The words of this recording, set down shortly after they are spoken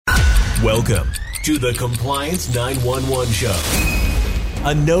Welcome to the Compliance 911 Show,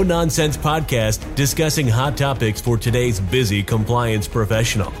 a no-nonsense podcast discussing hot topics for today's busy compliance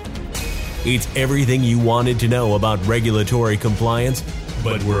professional. It's everything you wanted to know about regulatory compliance,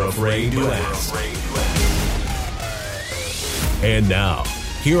 but were afraid to ask. And now,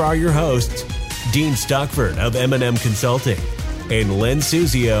 here are your hosts, Dean Stockford of M&M Consulting and Len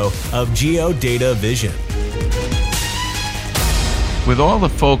Suzio of GeoData Vision. With all the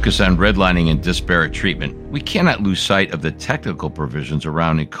focus on redlining and disparate treatment, we cannot lose sight of the technical provisions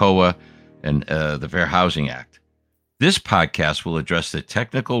around ECOA and the Fair Housing Act. This podcast will address the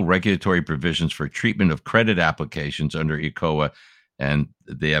technical regulatory provisions for treatment of credit applications under ECOA and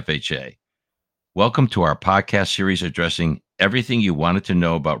the FHA. Welcome to our podcast series addressing everything you wanted to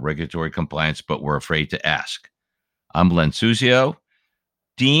know about regulatory compliance but were afraid to ask. I'm Len Suzio.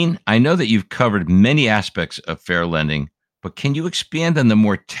 Dean, I know that you've covered many aspects of fair lending, but can you expand on the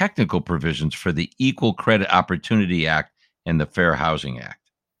more technical provisions for the Equal Credit Opportunity Act and the Fair Housing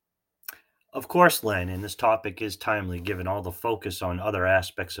Act? Of course, Len, and this topic is timely given all the focus on other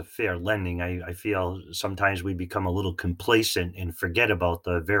aspects of fair lending. I feel sometimes we become a little complacent and forget about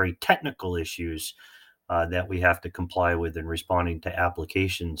the very technical issues that we have to comply with in responding to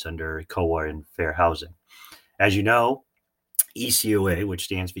applications under ECOA and Fair Housing. As you know, ECOA, which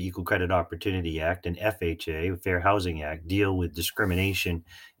stands for Equal Credit Opportunity Act, and FHA, Fair Housing Act, deal with discrimination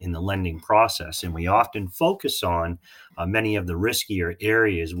in the lending process. And we often focus on many of the riskier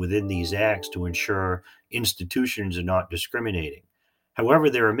areas within these acts to ensure institutions are not discriminating. However,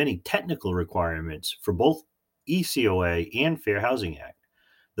 there are many technical requirements for both ECOA and Fair Housing Act.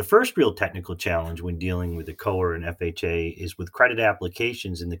 The first real technical challenge when dealing with ECOA and FHA is with credit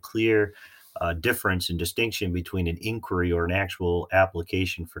applications and the clear difference and distinction between an inquiry or an actual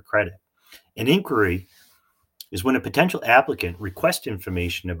application for credit. An inquiry is when a potential applicant requests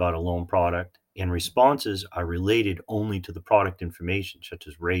information about a loan product and responses are related only to the product information, such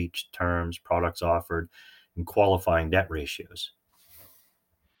as rates, terms, products offered, and qualifying debt ratios.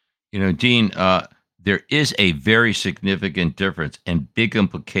 You know, Dean, there is a very significant difference and big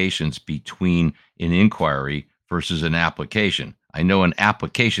implications between an inquiry versus an application. I know an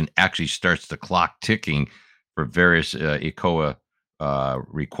application actually starts the clock ticking for various ECOA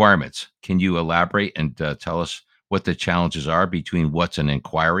requirements. Can you elaborate and tell us what the challenges are between what's an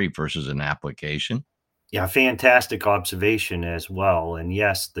inquiry versus an application? Yeah, fantastic observation as well. And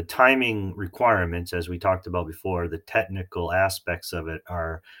yes, the timing requirements, as we talked about before, the technical aspects of it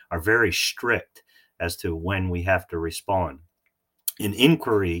are very strict as to when we have to respond. An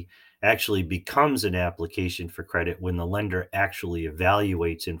inquiry actually becomes an application for credit when the lender actually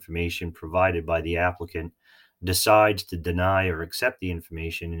evaluates information provided by the applicant, decides to deny or accept the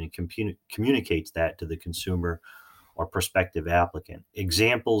information, and communicates that to the consumer or prospective applicant.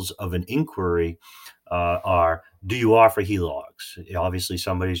 Examples of an inquiry are, do you offer HELOCs? Obviously,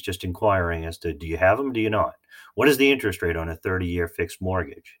 somebody's just inquiring as to, do you have them, do you not? What is the interest rate on a 30-year fixed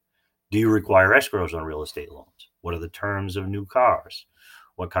mortgage? Do you require escrows on real estate loans? What are the terms of new cars?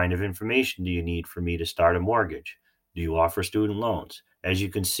 What kind of information do you need for me to start a mortgage? Do you offer student loans? As you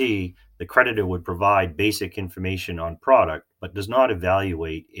can see, the creditor would provide basic information on product, but does not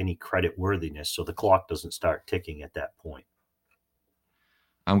evaluate any credit worthiness, so the clock doesn't start ticking at that point.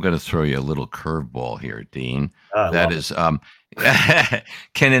 I'm going to throw you a little curveball here, Dean. That is,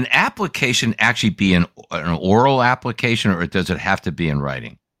 can an application actually be an oral application, or does it have to be in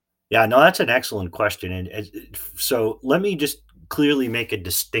writing? Yeah, no, that's an excellent question. And so let me just clearly make a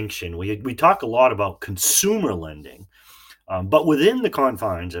distinction. We talk a lot about consumer lending, but within the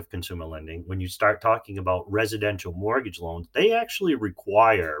confines of consumer lending, when you start talking about residential mortgage loans, they actually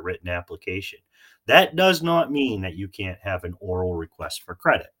require a written application. That does not mean that you can't have an oral request for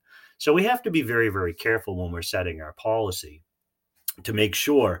credit. So we have to be very, very careful when we're setting our policy to make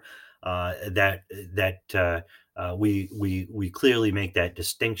sure that we clearly make that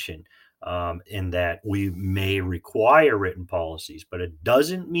distinction. In that we may require written policies, but it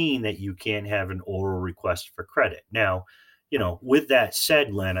doesn't mean that you can't have an oral request for credit. Now, with that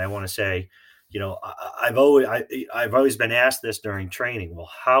said, Len, I want to say, I've always been asked this during training. Well,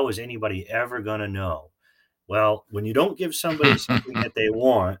 how is anybody ever going to know? Well, when you don't give somebody something that they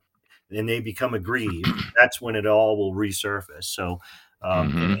want and they become aggrieved, that's when it all will resurface. So,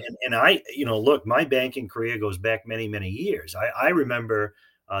 and I, look, my banking career goes back many, many years. I remember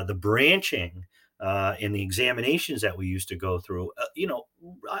the branching and the examinations that we used to go through,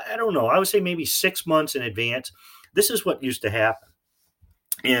 I don't know, I would say maybe 6 months in advance. This is what used to happen.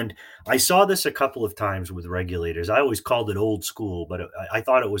 And I saw this a couple of times with regulators. I always called it old school, but I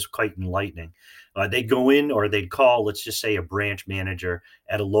thought it was quite enlightening. They'd go in or they'd call, let's just say, a branch manager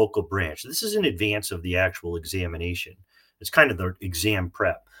at a local branch. This is in advance of the actual examination. It's kind of the exam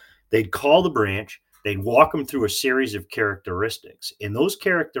prep. They'd call the branch, they'd walk them through a series of characteristics. And those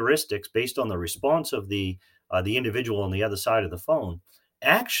characteristics, based on the response of the individual on the other side of the phone,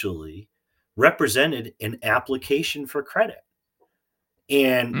 actually represented an application for credit.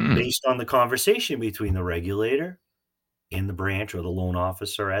 And Hmm. based on the conversation between the regulator in the branch or the loan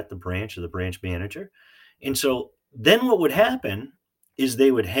officer at the branch or the branch manager. And so then what would happen is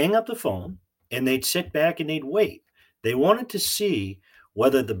they would hang up the phone and they'd sit back and they'd wait. They wanted to see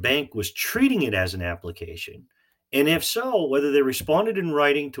whether the bank was treating it as an application. And if so, whether they responded in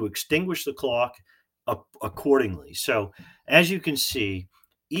writing to extinguish the clock accordingly. So, as you can see,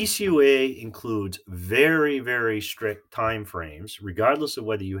 ECOA includes very, very strict time frames, regardless of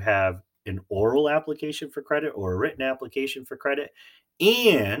whether you have an oral application for credit or a written application for credit,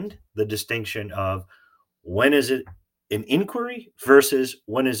 and the distinction of when is it an inquiry versus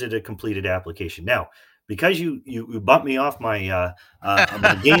when is it a completed application. Now, because you bumped me off my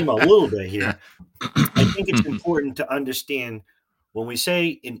game a little bit here, I think it's important to understand when we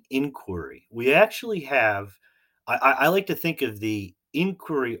say an inquiry, we actually have. I like to think of the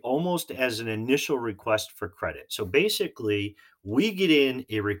inquiry almost as an initial request for credit. So basically, we get in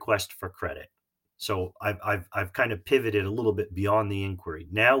a request for credit. So I've kind of pivoted a little bit beyond the inquiry.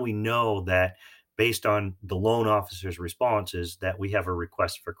 Now we know that based on the loan officer's responses that we have a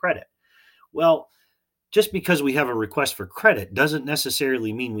request for credit. Well, just because we have a request for credit doesn't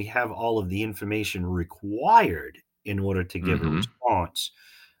necessarily mean we have all of the information required in order to give a Hmm. response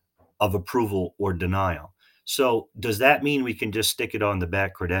of approval or denial. So, does that mean we can just stick it on the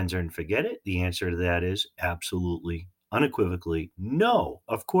back credenza and forget it? The answer to that is absolutely, unequivocally, no,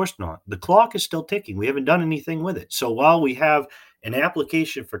 of course not. The clock is still ticking. We haven't done anything with it. So, while we have an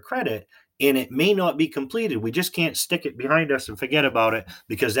application for credit and it may not be completed, we just can't stick it behind us and forget about it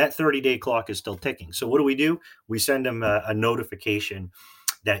because that 30-day clock is still ticking. So, what do? We send them a notification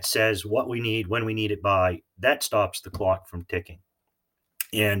that says what we need, when we need it by. That stops the clock from ticking.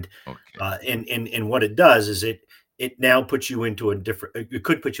 And Okay. and what it does is it now puts you into a different, it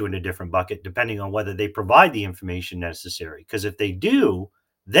could put you in a different bucket depending on whether they provide the information necessary. Because if they do,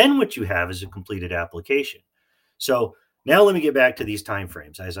 then what you have is a completed application. So now let me get back to these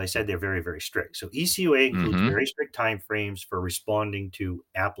timeframes. As I said, they're very, very strict. So ECUA includes Hmm. very strict timeframes for responding to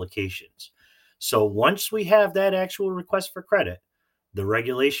applications. So once we have that actual request for credit, the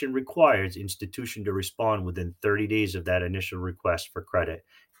regulation requires institution to respond within 30 days of that initial request for credit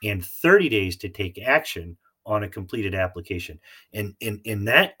and 30 days to take action on a completed application. And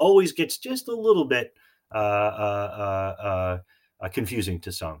that always gets just a little bit confusing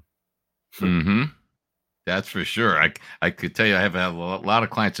to some. Hmm. That's for sure. I could tell you I have a lot of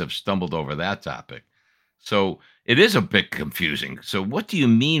clients have stumbled over that topic. So it is a bit confusing. So what do you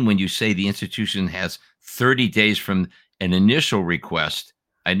mean when you say the institution has 30 days from an initial request?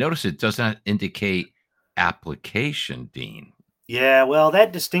 I notice it does not indicate application, Dean. Yeah, well,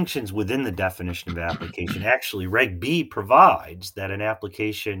 that distinction's within the definition of application. Actually, Reg B provides that an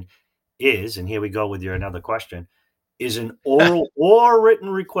application is, and here we go with your another question, is an oral or written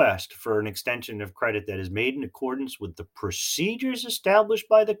request for an extension of credit that is made in accordance with the procedures established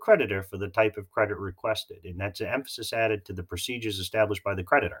by the creditor for the type of credit requested. And that's an emphasis added to the procedures established by the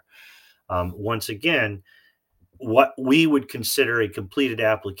creditor. Once again, what we would consider a completed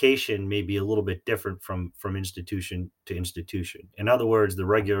application may be a little bit different from institution to institution. In other words, the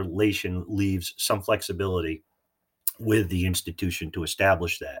regulation leaves some flexibility with the institution to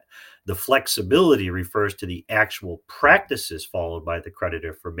establish that. The flexibility refers to the actual practices followed by the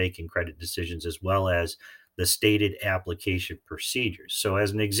creditor for making credit decisions, as well as the stated application procedures. So, as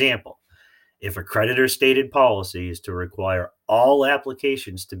an example, if a creditor's stated policy is to require all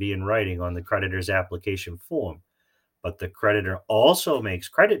applications to be in writing on the creditor's application form, but the creditor also makes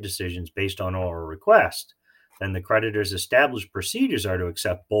credit decisions based on oral request, then the creditor's established procedures are to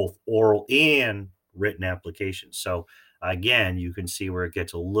accept both oral and written applications. So again, you can see where it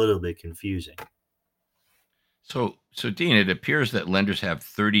gets a little bit confusing. So Dean, it appears that lenders have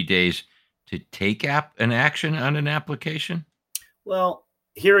 30 days to take an action on an application. Well,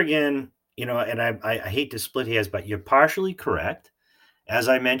 here again, and I hate to split hairs, but you're partially correct. As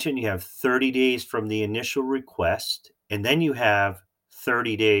I mentioned, you have 30 days from the initial request, and then you have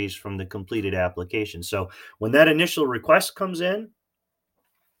 30 days from the completed application. So when that initial request comes in,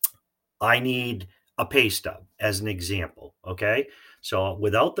 I need a pay stub as an example. Okay. So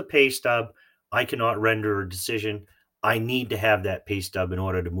without the pay stub, I cannot render a decision. I need to have that pay stub in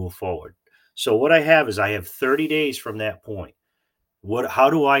order to move forward. So what I have is I have 30 days from that point. How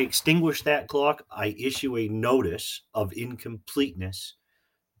do I extinguish that clock? I issue a notice of incompleteness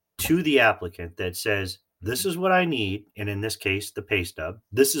to the applicant that says, this is what I need, and in this case, the pay stub.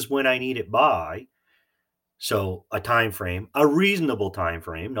 This is when I need it by. So a time frame, a reasonable time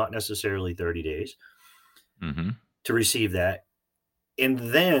frame, not necessarily 30 days Mm-hmm. to receive that. And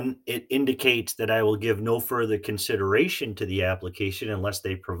then it indicates that I will give no further consideration to the application unless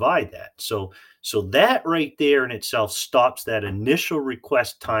they provide that. So that right there in itself stops that initial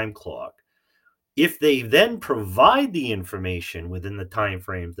request time clock. If they then provide the information within the time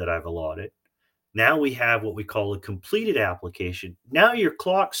frames that I've allotted, now we have what we call a completed application. Now your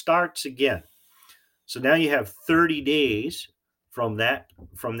clock starts again. So now you have 30 days from that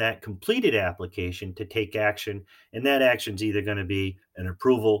completed application to take action, and that action is either going to be an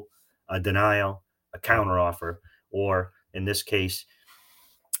approval, a denial, a counteroffer, or in this case,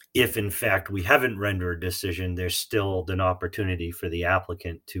 if in fact we haven't rendered a decision, there's still an opportunity for the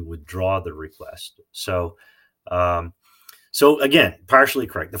applicant to withdraw the request. So again, partially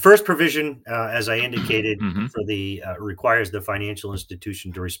correct. The first provision, as I indicated, Mm-hmm. for the requires the financial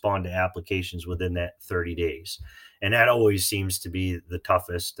institution to respond to applications within that 30 days, and that always seems to be the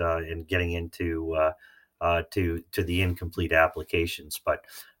toughest in getting into to the incomplete applications. But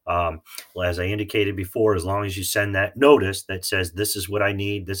well, as I indicated before, as long as you send that notice that says this is what I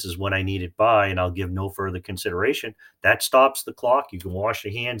need, this is when I need it by, and I'll give no further consideration, that stops the clock. You can wash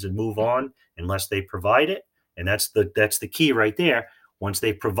your hands and move on unless they provide it. And that's the key right there. Once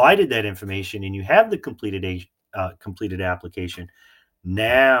they provided that information and you have the completed application,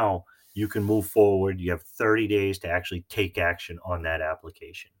 now you can move forward. You have 30 days to actually take action on that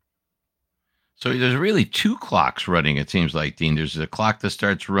application. So there's really two clocks running, it seems like, Dean. There's a clock that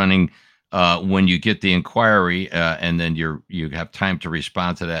starts running when you get the inquiry, and then you have time to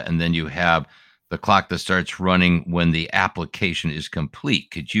respond to that, and then you have the clock that starts running when the application is complete.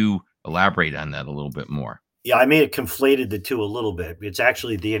 Could you elaborate on that a little bit more? Yeah, I may have conflated the two a little bit. It's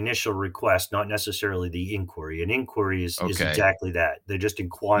actually the initial request, not necessarily the inquiry. An inquiry is Okay. exactly that. They're just Mm-hmm.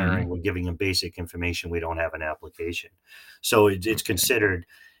 inquiring. We're giving them basic information. We don't have an application. So it's Okay. considered,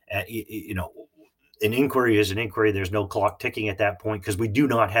 an inquiry is an inquiry. There's no clock ticking at that point because we do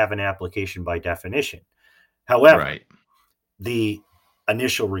not have an application by definition. However, Right. the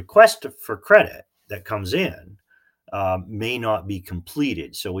initial request for credit that comes in may not be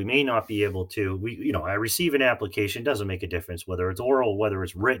completed. So we may not be able to, I receive an application, doesn't make a difference whether it's oral, whether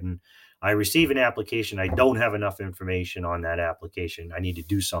it's written. I receive an application. I don't have enough information on that application. I need to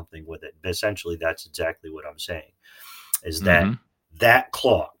do something with it. But essentially, that's exactly what I'm saying, is Mm-hmm. that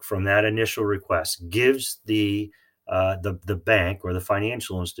clock from that initial request gives the bank or the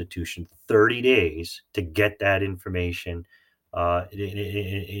financial institution 30 days to get that information,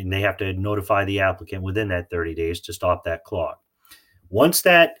 and they have to notify the applicant within that 30 days to stop that clock. Once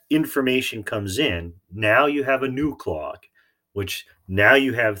that information comes in, now you have a new clock, which now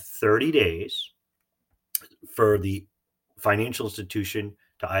you have 30 days for the financial institution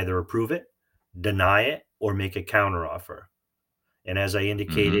to either approve it, deny it, or make a counteroffer. And as I Mm-hmm.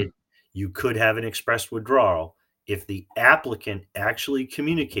 indicated, you could have an express withdrawal if the applicant actually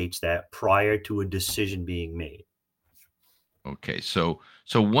communicates that prior to a decision being made. Okay. So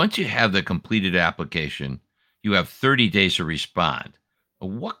once you have the completed application, you have 30 days to respond.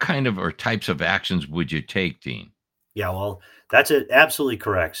 What kind of or types of actions would you take, Dean? Yeah, well, that's absolutely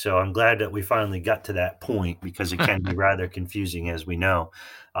correct. So I'm glad that we finally got to that point because it can be rather confusing, as we know.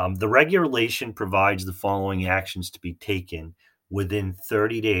 The regulation provides the following actions to be taken within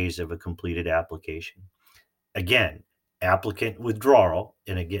 30 days of a completed application. Again, applicant withdrawal,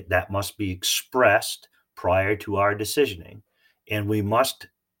 and again, that must be expressed prior to our decisioning, and we must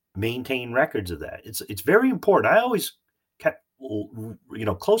maintain records of that. It's very important. I always kept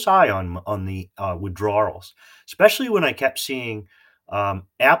close eye on the withdrawals, especially when I kept seeing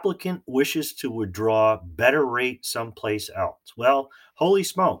applicant wishes to withdraw better rate someplace else. Well, holy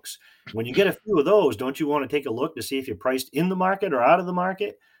smokes! When you get a few of those, don't you want to take a look to see if you're priced in the market or out of the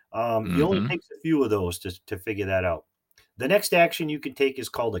market? It only Mm-hmm. takes a few of those to figure that out. The next action you can take is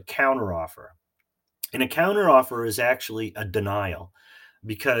called a counteroffer. And a counteroffer is actually a denial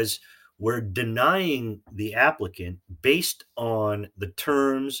because we're denying the applicant based on the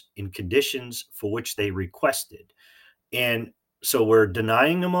terms and conditions for which they requested. And so we're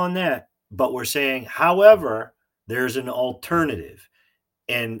denying them on that, but we're saying, however, there's an alternative.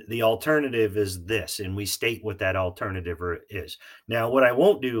 And the alternative is this, and we state what that alternative is. Now, what I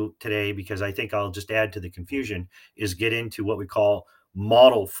won't do today, because I think I'll just add to the confusion, is get into what we call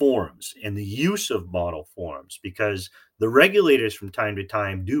model forms and the use of model forms, because the regulators from time to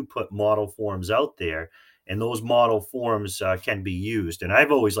time do put model forms out there, and those model forms can be used. And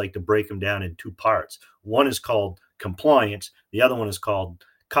I've always liked to break them down in two parts. One is called compliance. The other one is called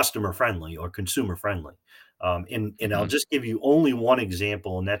customer friendly or consumer friendly. And I'll just give you only one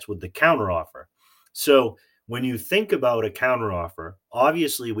example, and that's with the counteroffer. So when you think about a counteroffer,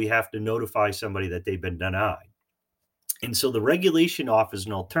 obviously we have to notify somebody that they've been denied. And so the regulation offers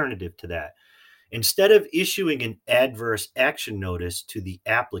an alternative to that. Instead of issuing an adverse action notice to the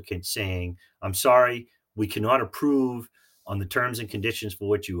applicant saying, I'm sorry, we cannot approve on the terms and conditions for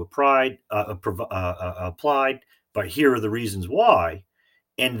which you applied, but here are the reasons why,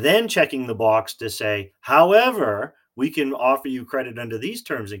 and then checking the box to say, however, we can offer you credit under these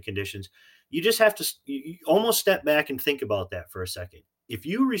terms and conditions. You just have to you almost step back and think about that for a second. If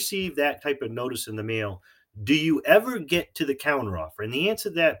you receive that type of notice in the mail, do you ever get to the counteroffer? And the answer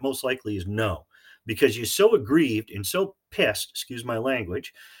to that most likely is no, because you're so aggrieved and so pissed, excuse my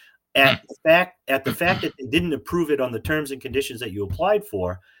language, at the fact that they didn't approve it on the terms and conditions that you applied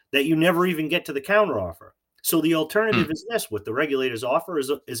for, that you never even get to the counteroffer. So the alternative is this: what the regulators offer is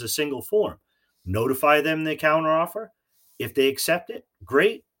a single form. Notify them the counteroffer. If they accept it,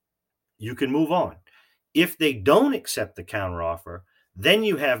 great, you can move on. If they don't accept the counteroffer, then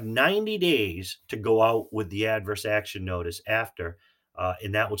you have 90 days to go out with the adverse action notice after,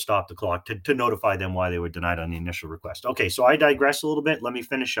 and that would stop the clock to notify them why they were denied on the initial request. Okay, so I digress a little bit. Let me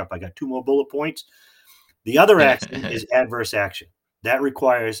finish up. I got two more bullet points. The other action is adverse action. That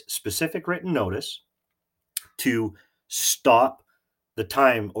requires specific written notice to stop the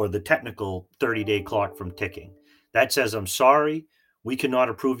time or the technical 30-day clock from ticking. That says, I'm sorry, we cannot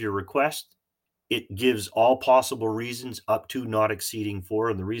approve your request. It gives all possible reasons up to not exceeding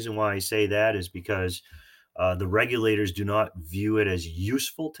 4. And the reason why I say that is because the regulators do not view it as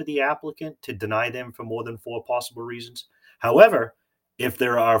useful to the applicant to deny them for more than 4 possible reasons. However, if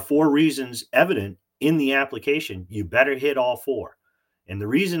there are 4 reasons evident in the application, you better hit all 4. And the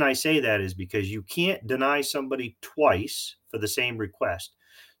reason I say that is because you can't deny somebody twice for the same request.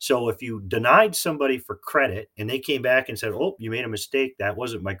 So if you denied somebody for credit and they came back and said, oh, you made a mistake, that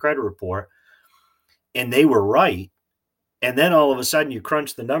wasn't my credit report, and they were right, and then all of a sudden you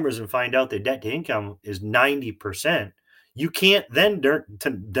crunch the numbers and find out their debt to income is 90%, you can't then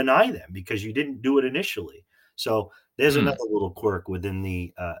deny them because you didn't do it initially. So there's another little quirk within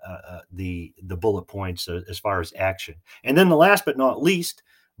the bullet points as far as action. And then the last but not least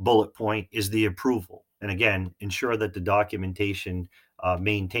bullet point is the approval. And again, ensure that the documentation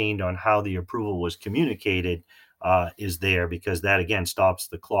maintained on how the approval was communicated is there, because that again stops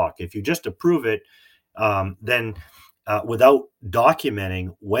the clock. If you just approve it, then without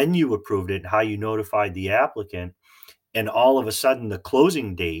documenting when you approved it, how you notified the applicant, and all of a sudden the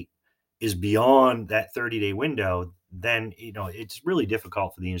closing date is beyond that 30-day window, then it's really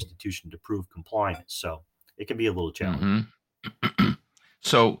difficult for the institution to prove compliance. So it can be a little challenging.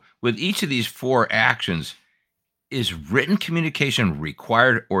 So with each of these 4 actions, is written communication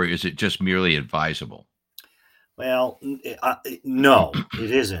required, or is it just merely advisable? Well, no,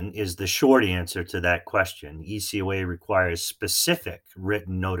 it isn't, is the short answer to that question. ECOA requires specific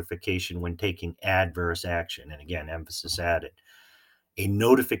written notification when taking adverse action. And again, emphasis added. A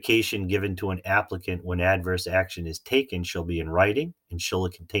notification given to an applicant when adverse action is taken shall be in writing and shall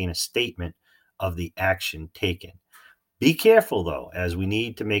contain a statement of the action taken. Be careful, though, as we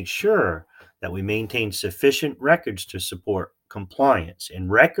need to make sure that we maintain sufficient records to support compliance and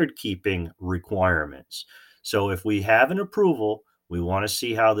record-keeping requirements. So if we have an approval, we want to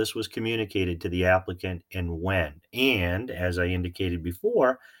see how this was communicated to the applicant and when. And as I indicated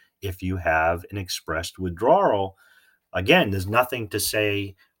before, if you have an expressed withdrawal, again, there's nothing to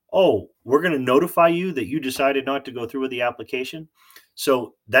say, oh, we're going to notify you that you decided not to go through with the application.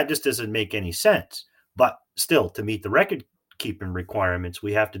 So that just doesn't make any sense. But still, to meet the record keeping requirements,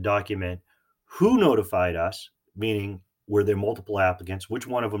 we have to document who notified us, meaning were there multiple applicants, which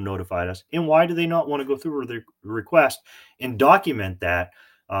one of them notified us, and why do they not want to go through with the request, and document that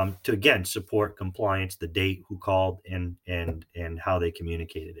to, again, support compliance, the date, who called, and how they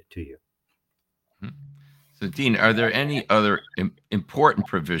communicated it to you. So, Dean, are there any other important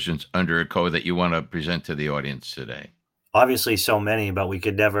provisions under ECOA that you want to present to the audience today? Obviously, so many, but we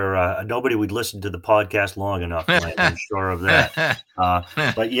could never. Nobody would listen to the podcast long enough. I'm sure of that.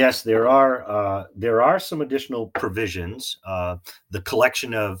 But yes, there are some additional provisions. The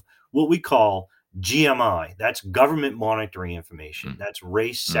collection of what we call GMI. That's government monitoring information. That's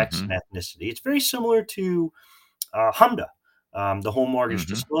race, sex, and ethnicity. It's very similar to HMDA, the Home Mortgage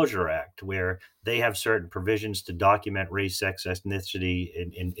Hmm. Disclosure Act, where they have certain provisions to document race, sex, ethnicity,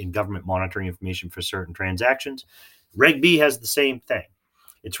 in government monitoring information for certain transactions. Reg B has the same thing.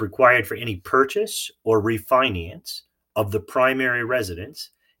 It's required for any purchase or refinance of the primary residence,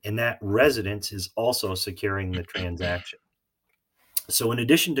 and that residence is also securing the transaction. So, in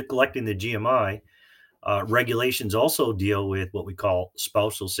addition to collecting the GMI, regulations also deal with what we call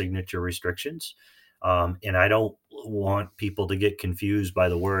spousal signature restrictions. And I don't want people to get confused by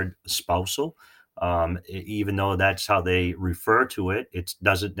the word spousal. Even though that's how they refer to it, it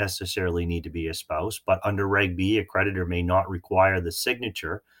doesn't necessarily need to be a spouse. But under Reg B, a creditor may not require the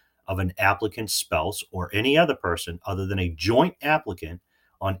signature of an applicant's spouse or any other person other than a joint applicant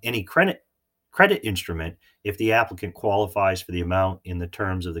on any credit instrument if the applicant qualifies for the amount in the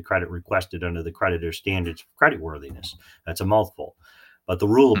terms of the credit requested under the creditor standards of creditworthiness. That's a mouthful. But the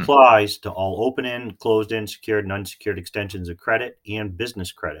rule applies to all open-end, closed-end, secured, and unsecured extensions of credit and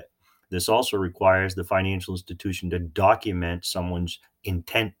business credit. This also requires the financial institution to document someone's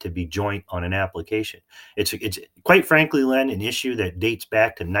intent to be joint on an application. It's quite frankly, Len, an issue that dates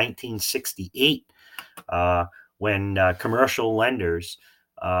back to 1968 when commercial lenders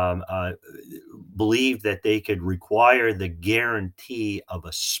believed that they could require the guarantee of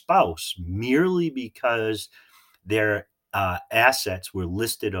a spouse merely because their assets were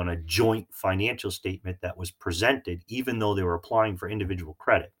listed on a joint financial statement that was presented, even though they were applying for individual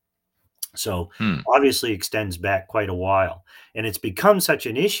credit. So obviously extends back quite a while. And it's become such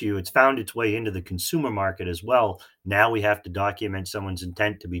an issue, it's found its way into the consumer market as well. Now we have to document someone's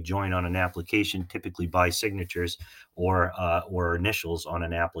intent to be joined on an application, typically by signatures or initials on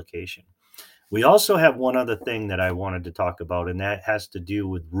an application. We also have one other thing that I wanted to talk about, and that has to do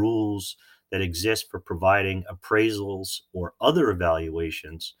with rules that exist for providing appraisals or other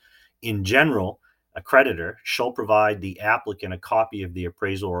evaluations. In general, a creditor shall provide the applicant a copy of the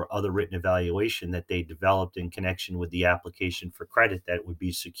appraisal or other written evaluation that they developed in connection with the application for credit that would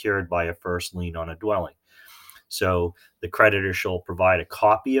be secured by a first lien on a dwelling. So the creditor shall provide a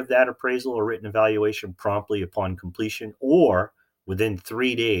copy of that appraisal or written evaluation promptly upon completion or within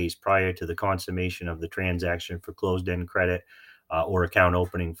 3 days prior to the consummation of the transaction for closed-end credit or account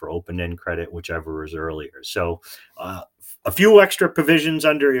opening for open-end credit, whichever is earlier. So a few extra provisions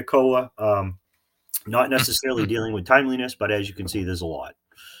under ECOA, not necessarily dealing with timeliness, but as you can see, there's a lot.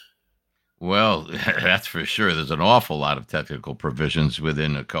 Well, that's for sure. There's an awful lot of technical provisions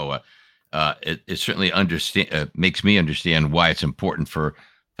within ECOA. It certainly makes me understand why it's important for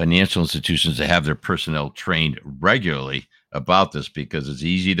financial institutions to have their personnel trained regularly about this, because it's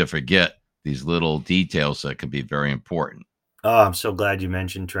easy to forget these little details that can be very important. I'm so glad you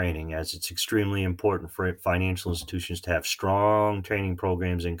mentioned training, as it's extremely important for financial institutions to have strong training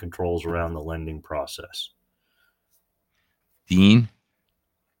programs and controls around the lending process. Dean,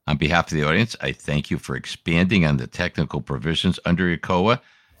 on behalf of the audience, I thank you for expanding on the technical provisions under ECOA.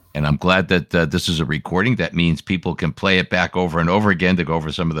 And I'm glad that this is a recording. That means people can play it back over and over again to go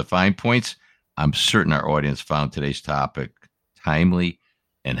over some of the fine points. I'm certain our audience found today's topic timely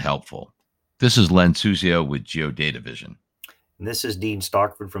and helpful. This is Len Suzio with Geodata Vision. And this is Dean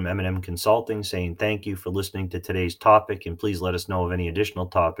Stockford from M&M Consulting saying thank you for listening to today's topic, and please let us know of any additional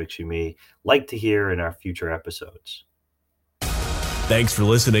topics you may like to hear in our future episodes. Thanks for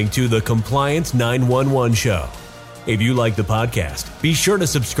listening to the Compliance 911 Show. If you like the podcast, be sure to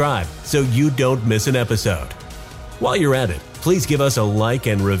subscribe so you don't miss an episode. While you're at it, please give us a like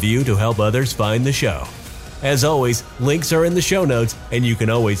and review to help others find the show. As always, links are in the show notes, and you can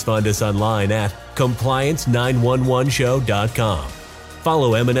always find us online at compliance911show.com.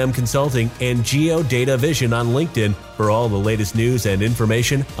 Follow M&M Consulting and Geodata Vision on LinkedIn for all the latest news and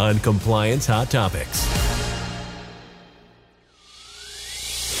information on compliance hot topics.